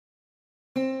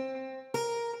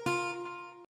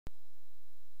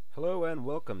Hello and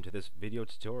welcome to this video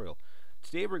tutorial.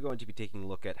 Today we're going to be taking a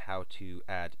look at how to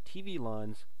add TV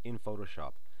lines in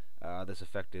Photoshop. This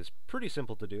effect is pretty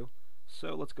simple to do,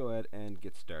 so let's go ahead and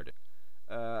get started.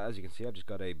 As you can see, I've just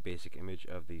got a basic image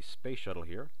of the space shuttle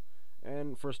here,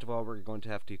 and first of all we're going to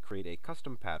have to create a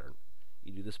custom pattern.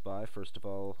 You do this by, first of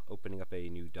all, opening up a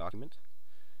new document,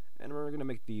 and we're going to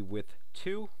make the width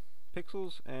 2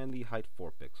 pixels and the height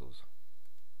 4 pixels.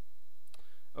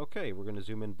 Okay, we're going to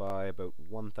zoom in by about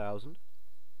 1000,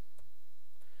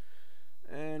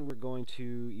 and we're going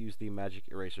to use the magic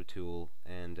eraser tool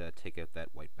and take out that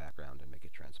white background and make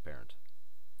it transparent.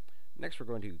 Next we're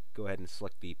going to go ahead and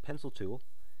select the pencil tool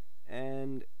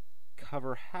and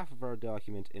cover half of our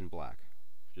document in black,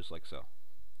 just like so.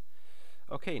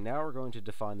 Okay, now we're going to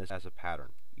define this as a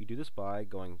pattern. You do this by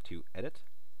going to Edit,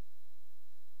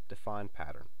 Define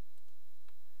Pattern,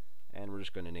 and we're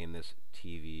just going to name this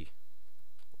TV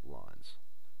lines.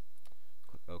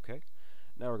 Click OK.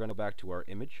 Now we're going to go back to our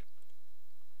image.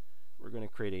 We're going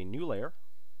to create a new layer.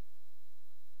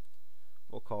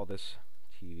 We'll call this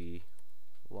TV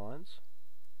lines.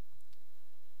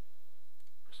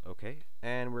 Press OK.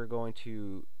 And we're going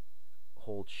to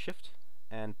hold Shift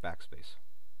and Backspace.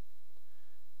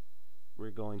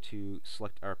 We're going to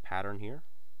select our pattern here.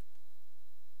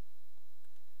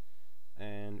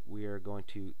 And we are going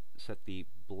to set the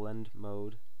blend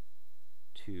mode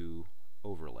to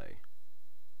overlay.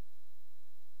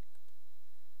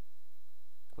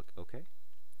 Click OK.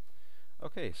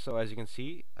 Okay, so as you can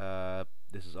see,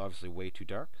 this is obviously way too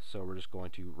dark, so we're just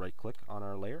going to right click on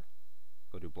our layer,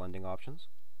 go to blending options,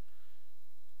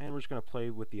 and we're just going to play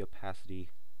with the opacity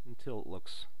until it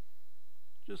looks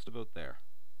just about there.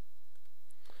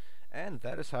 And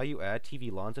that is how you add TV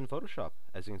lines in Photoshop.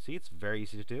 As you can see, it's very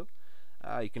easy to do.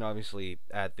 You can obviously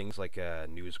add things like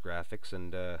news graphics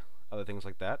and other things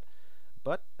like that,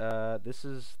 but this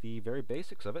is the very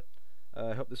basics of it.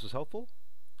 I hope this was helpful.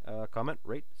 Comment,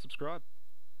 rate, subscribe.